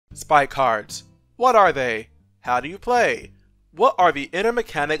Spy cards. What are they? How do you play? What are the inner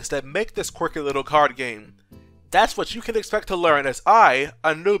mechanics that make this quirky little card game? That's what you can expect to learn as I,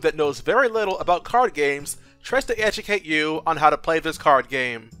 a noob that knows very little about card games, tries to educate you on how to play this card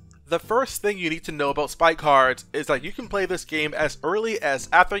game. The first thing you need to know about spy cards is that you can play this game as early as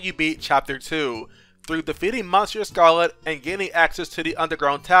after you beat Chapter 2, through defeating Monsieur Scarlet and gaining access to the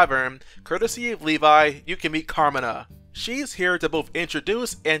Underground Tavern. Courtesy of Levi, you can meet Carmina. She's here to both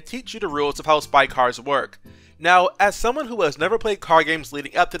introduce and teach you the rules of how spy cards work. Now, as someone who has never played card games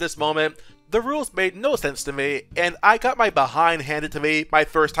leading up to this moment, the rules made no sense to me, and I got my behind handed to me my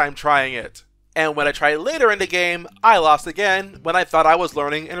first time trying it. And when I tried later in the game, I lost again when I thought I was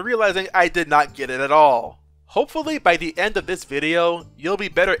learning and realizing I did not get it at all. Hopefully by the end of this video, you'll be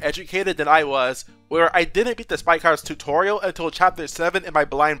better educated than I was, where I didn't beat the spy cards tutorial until Chapter 7 in my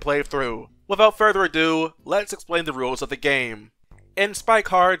blind playthrough. Without further ado, let's explain the rules of the game. In spy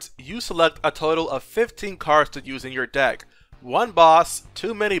cards, you select a total of 15 cards to use in your deck. 1 boss,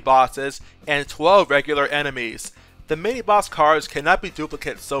 2 mini-bosses, and 12 regular enemies. The mini-boss cards cannot be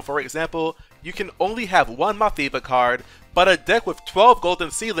duplicates, so for example, you can only have 1 Mathiva card, but a deck with 12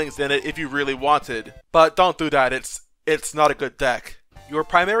 golden ceilings in it if you really wanted. But don't do that, it's not a good deck. Your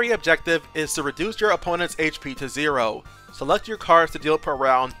primary objective is to reduce your opponent's HP to 0. Select your cards to deal per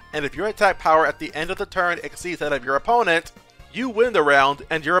round, and if your attack power at the end of the turn exceeds that of your opponent, you win the round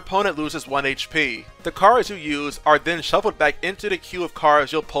and your opponent loses 1 HP. The cards you use are then shuffled back into the queue of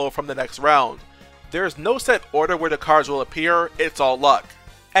cards you'll pull from the next round. There's no set order where the cards will appear, it's all luck.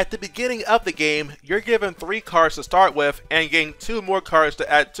 At the beginning of the game, you're given 3 cards to start with and gain 2 more cards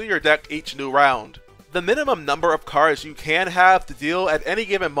to add to your deck each new round. The minimum number of cards you can have to deal at any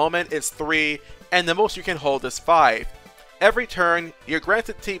given moment is 3, and the most you can hold is 5. Every turn, you're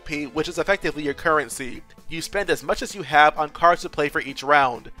granted TP, which is effectively your currency. You spend as much as you have on cards to play for each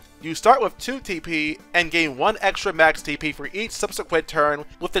round. You start with 2 TP and gain 1 extra max TP for each subsequent turn,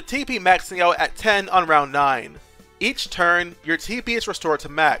 with the TP maxing out at 10 on round 9. Each turn, your TP is restored to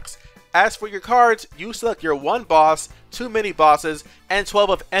max. As for your cards, you select your 1 boss, 2 mini-bosses, and 12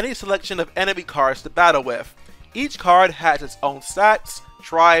 of any selection of enemy cards to battle with. Each card has its own stats,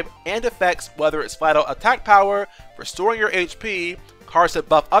 tribe, and effects, whether it's flat out attack power, restoring your HP, cards that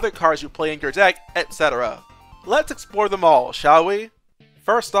buff other cards you play in your deck, etc. Let's explore them all, shall we?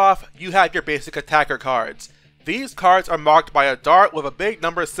 First off, you have your basic attacker cards. These cards are marked by a dart with a big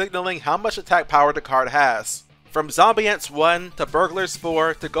number signaling how much attack power the card has. From Zombie Ants 1 to Burglars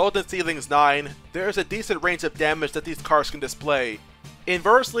 4 to Golden Ceilings 9, there is a decent range of damage that these cards can display.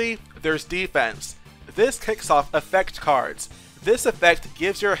 Inversely, there's defense. This kicks off effect cards. This effect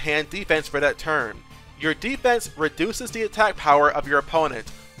gives your hand defense for that turn. Your defense reduces the attack power of your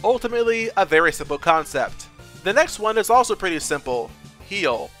opponent, ultimately a very simple concept. The next one is also pretty simple,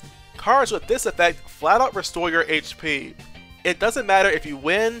 heal. Cards with this effect flat out restore your HP. It doesn't matter if you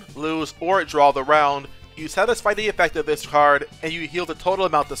win, lose, or draw the round, you satisfy the effect of this card and you heal the total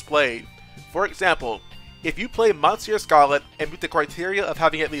amount displayed. For example, if you play Monsieur Scarlet and meet the criteria of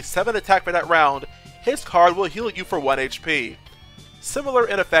having at least 7 attack for that round, his card will heal you for 1 HP. Similar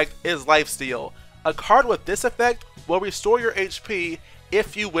in effect is Lifesteal. A card with this effect will restore your HP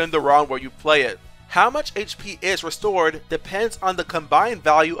if you win the round where you play it. How much HP is restored depends on the combined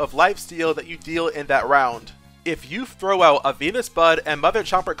value of Lifesteal that you deal in that round. If you throw out a Venus Bud and Mother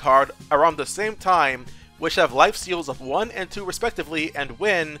Chomper card around the same time, which have Lifesteals of 1 and 2 respectively, and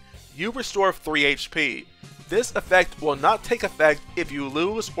win, you restore 3 HP. This effect will not take effect if you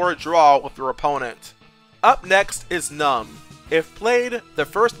lose or draw with your opponent. Up next is Numb. If played, the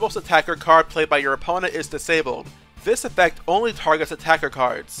first most attacker card played by your opponent is disabled. This effect only targets attacker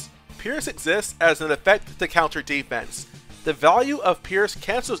cards. Pierce exists as an effect to counter defense. The value of Pierce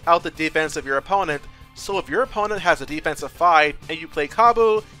cancels out the defense of your opponent, so if your opponent has a defense of 5 and you play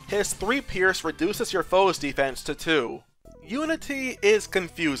Kabu, his 3 Pierce reduces your foe's defense to 2. Unity is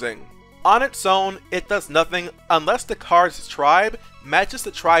confusing. On its own, it does nothing unless the card's tribe matches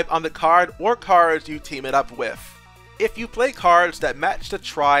the tribe on the card or cards you team it up with. If you play cards that match the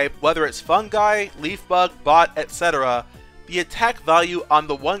tribe, whether it's Fungi, Leafbug, Bot, etc., the attack value on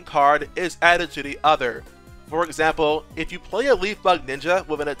the one card is added to the other. For example, if you play a Leafbug Ninja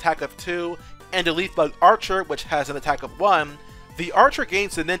with an attack of 2 and a Leafbug Archer which has an attack of 1, the Archer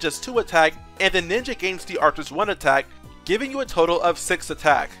gains the Ninja's 2 attack and the Ninja gains the Archer's 1 attack, giving you a total of 6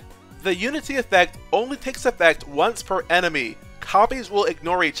 attack. The Unity effect only takes effect once per enemy. Copies will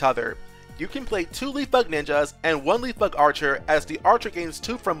ignore each other. You can play 2 Leafbug Ninjas and 1 Leafbug Archer, as the Archer gains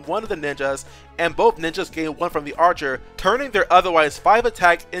 2 from one of the Ninjas and both Ninjas gain 1 from the Archer, turning their otherwise 5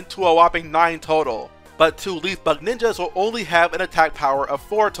 attack into a whopping 9 total. but 2 Leaf Bug ninjas will only have an attack power of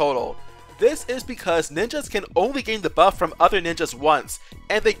 4 total. This is because ninjas can only gain the buff from other ninjas once,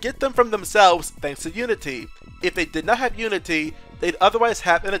 and they get them from themselves thanks to Unity. If they did not have Unity, they'd otherwise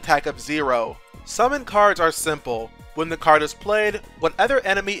have an attack of 0. Summon cards are simple. When the card is played, whatever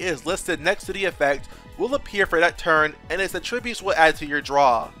enemy is listed next to the effect will appear for that turn, and its attributes will add to your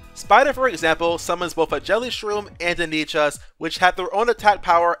draw. Spider, for example, summons both a Jelly Shroom and a Nichas, which have their own attack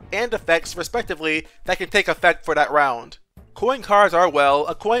power and effects respectively that can take effect for that round. Coin cards are, well,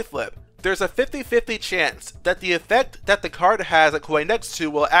 a coin flip. There's a 50-50 chance that the effect that the card has a coin next to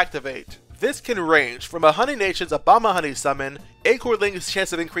will activate. This can range from a Honey Nation's Obama Honey summon, Acorling's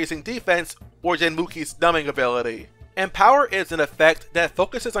chance of increasing defense, or Genmuki's numbing ability. Empower is an effect that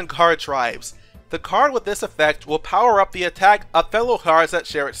focuses on card tribes. The card with this effect will power up the attack of fellow cards that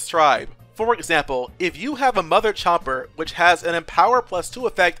share its tribe. For example, if you have a Mother Chomper which has an Empower +2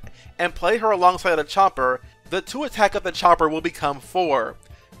 effect and play her alongside a Chomper, the 2 attack of the Chomper will become 4.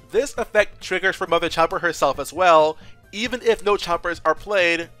 This effect triggers for Mother Chomper herself as well, even if no Chompers are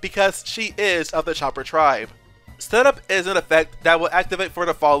played, because she is of the Chomper tribe. Setup is an effect that will activate for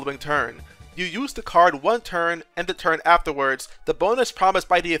the following turn. You use the card one turn, and the turn afterwards, the bonus promised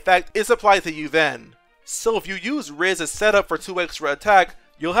by the effect is applied to you then. So if you use Riz as setup for 2 extra attack,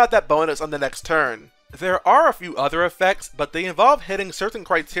 you'll have that bonus on the next turn. There are a few other effects, but they involve hitting certain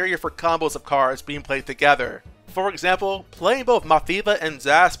criteria for combos of cards being played together. For example, playing both Mafiva and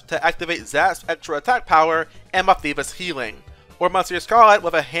Zasp to activate Zasp's extra attack power and Mafiva's healing, or Monsieur Scarlet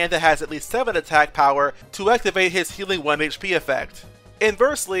with a hand that has at least 7 attack power to activate his healing 1 HP effect.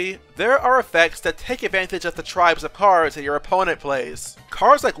 Inversely, there are effects that take advantage of the tribes of cards that your opponent plays.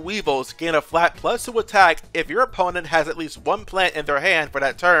 Cards like Weevils gain a flat +2 attack if your opponent has at least 1 plant in their hand for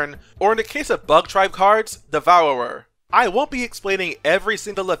that turn, or in the case of Bug Tribe cards, Devourer. I won't be explaining every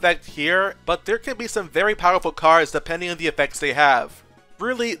single effect here, but there can be some very powerful cards depending on the effects they have.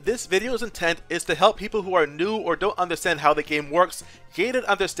 Really, this video's intent is to help people who are new or don't understand how the game works gain an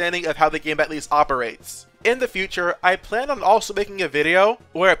understanding of how the game at least operates. In the future, I plan on also making a video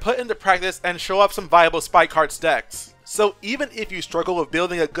where I put into practice and show off some viable Spy Cards decks. So even if you struggle with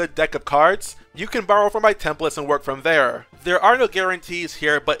building a good deck of cards, you can borrow from my templates and work from there. There are no guarantees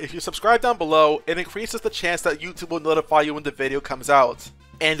here, but if you subscribe down below, it increases the chance that YouTube will notify you when the video comes out.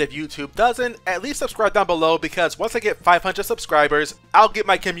 And if YouTube doesn't, at least subscribe down below, because once I get 500 subscribers, I'll get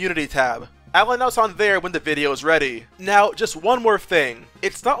my community tab. I'll announce on there when the video is ready. Now, just one more thing.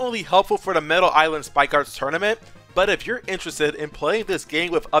 It's not only helpful for the Metal Island Spy Cards tournament, but if you're interested in playing this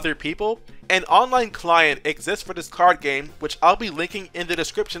game with other people, an online client exists for this card game, which I'll be linking in the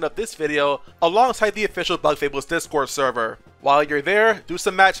description of this video alongside the official Bug Fables Discord server. While you're there, do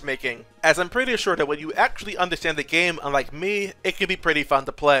some matchmaking, as I'm pretty sure that when you actually understand the game, unlike me, it can be pretty fun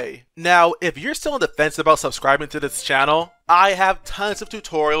to play. Now, if you're still on the fence about subscribing to this channel, I have tons of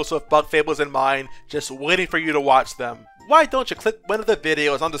tutorials with Bug Fables in mind, just waiting for you to watch them. Why don't you click one of the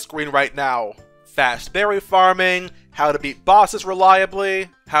videos on the screen right now? Fast berry farming, how to beat bosses reliably,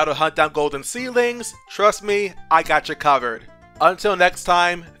 how to hunt down golden seedlings. Trust me, I got you covered. Until next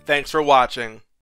time, thanks for watching.